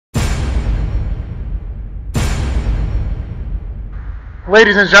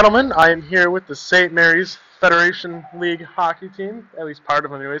Ladies and gentlemen, I am here with the St. Mary's Federation League hockey team, at least part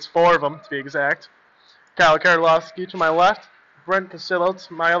of them anyways, 4 of them to be exact. Karoleski to my left, Brent Casillo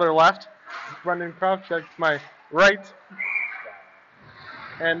to my other left, Brendan Krawczyk to my right,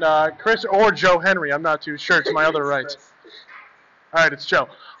 and Chris or Joe Henry, I'm not too sure, to my other right. Alright, it's Joe.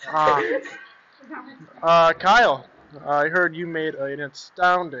 Kyle, I heard you made an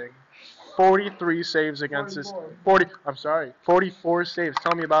astounding 43 saves against this 44 saves.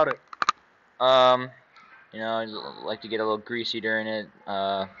 Tell me about it. I like to get a little greasy during it.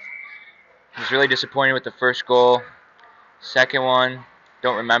 I was really disappointed with the first goal. Second one,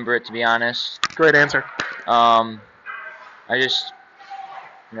 don't remember it, to be honest. Great answer. I just,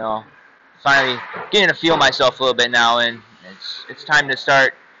 finally getting to feel myself a little bit now, and it's time to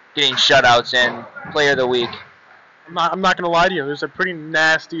start getting shutouts and player of the week. I'm not going to lie to you. There's a pretty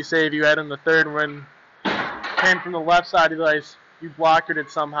nasty save you had in the third when it came from the left side of the ice. You blocked it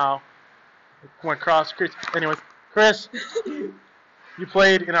somehow. It went across. Anyways, Chris, you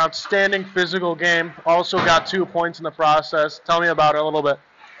played an outstanding physical game. Also got 2 points in the process. Tell me about it a little bit.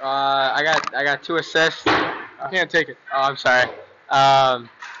 I got 2 assists. I can't take it. Oh, I'm sorry. I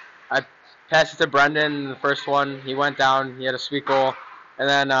passed it to Brendan in the first one. He went down. He had a sweet goal. And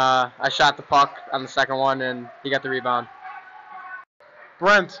then I shot the puck on the second one, and he got the rebound.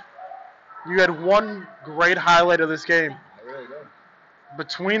 Brent, you had one great highlight of this game. I really did.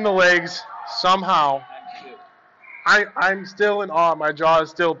 Between the legs, somehow. I'm still in awe. My jaw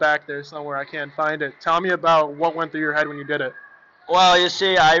is still back there somewhere. I can't find it. Tell me about what went through your head when you did it. Well, you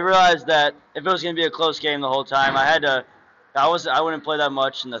see, I realized that if it was going to be a close game the whole time, I wouldn't play that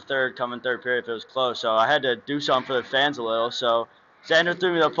much in the third period if it was close. So I had to do something for the fans a little. So Xander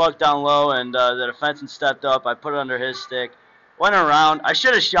threw me the puck down low, and the defenseman stepped up. I put it under his stick. Went around. I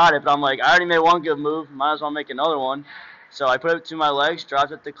should have shot it, but I'm like, I already made one good move. Might as well make another one. So I put it to my legs,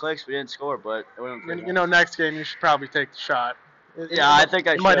 dropped it to clicks. We didn't score, but it wouldn't. Next game you should probably take the shot. I think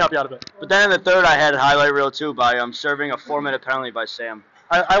I should. It might help you out a bit. But then in the third, I had a highlight reel too by serving a 4-minute penalty by Sam.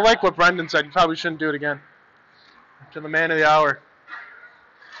 I like what Brendan said. You probably shouldn't do it again. To the man of the hour.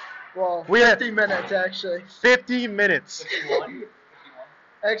 Well, 50 minutes, actually. 50 minutes. 51?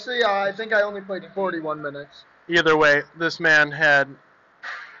 Actually, I think I only played 41 minutes. Either way, this man had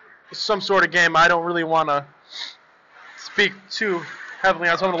some sort of game. I don't really want to speak too heavily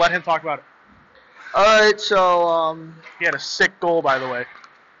on, so I'm going to let him talk about it. All right, so he had a sick goal, by the way.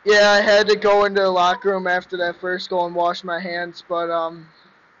 Yeah, I had to go into the locker room after that first goal and wash my hands, but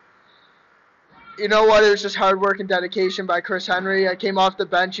you know what? It was just hard work and dedication by Chris Henry. I came off the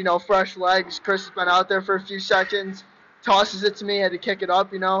bench, fresh legs. Chris has been out there for a few seconds. Tosses it to me, had to kick it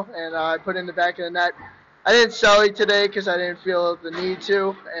up, and I put it in the back of the net. I didn't sally today because I didn't feel the need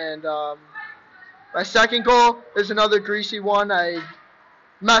to. And my second goal is another greasy one. I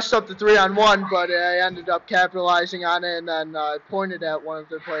messed up the 3-on-1, but I ended up capitalizing on it, and then I pointed at one of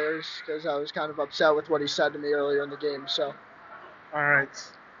the players because I was kind of upset with what he said to me earlier in the game. So. All right.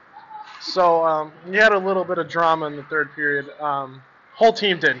 So you had a little bit of drama in the third period. Whole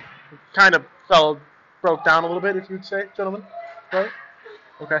team did. It kind of broke down a little bit, if you'd say, gentlemen. Right?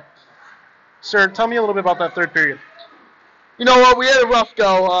 Okay. Sir, tell me a little bit about that third period. You know what? We had a rough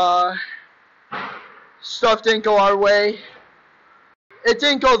go. Stuff didn't go our way. It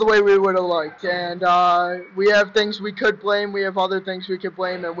didn't go the way we would have liked. And we have things we could blame. We have other things we could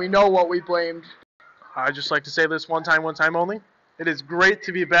blame. And we know what we blamed. I'd just like to say this one time only. It is great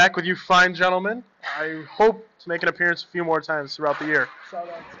to be back with you fine gentlemen. I hope to make an appearance a few more times throughout the year.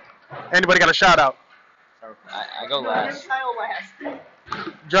 Anybody got a shout out? I go last.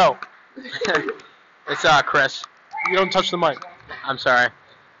 Joe. It's Chris. You don't touch the mic. I'm sorry.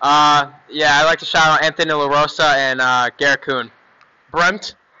 I'd like to shout out Anthony LaRosa and Garrett Kuhn.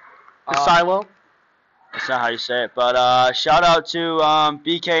 Brent. Casillo. That's not how you say it, but shout out to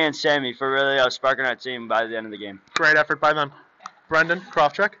BK and Sammy for really sparking our team by the end of the game. Great effort by them. Brendan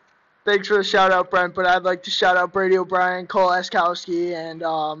Krawczyk. Thanks for the shout-out, Brent, but I'd like to shout-out Brady O'Brien, Cole Askowski, and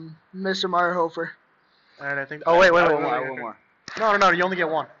Mr. Marhofer. All right, I think. Oh, wait. One more. No, you only get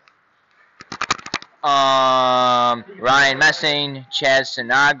one. Ryan Messing, Chaz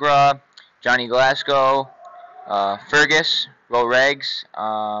Sinagra, Johnny Glasgow, Fergus, Ro Regs,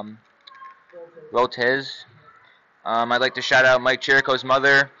 Rotiz. I'd like to shout out Mike Chirico's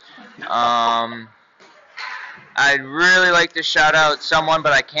mother. I'd really like to shout out someone,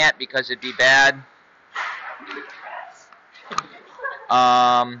 but I can't because it'd be bad.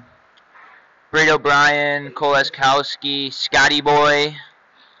 Brady O'Brien, Cole Eskowski, Scotty Boy,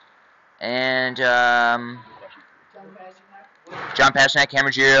 and John Pasternak,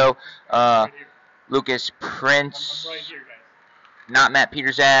 Cameron Giro, Lucas Prince, not Matt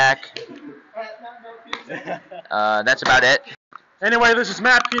Pietrzak. That's about it. Anyway, this is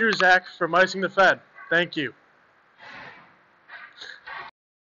Matt Pietrzak from Icing the Fed. Thank you.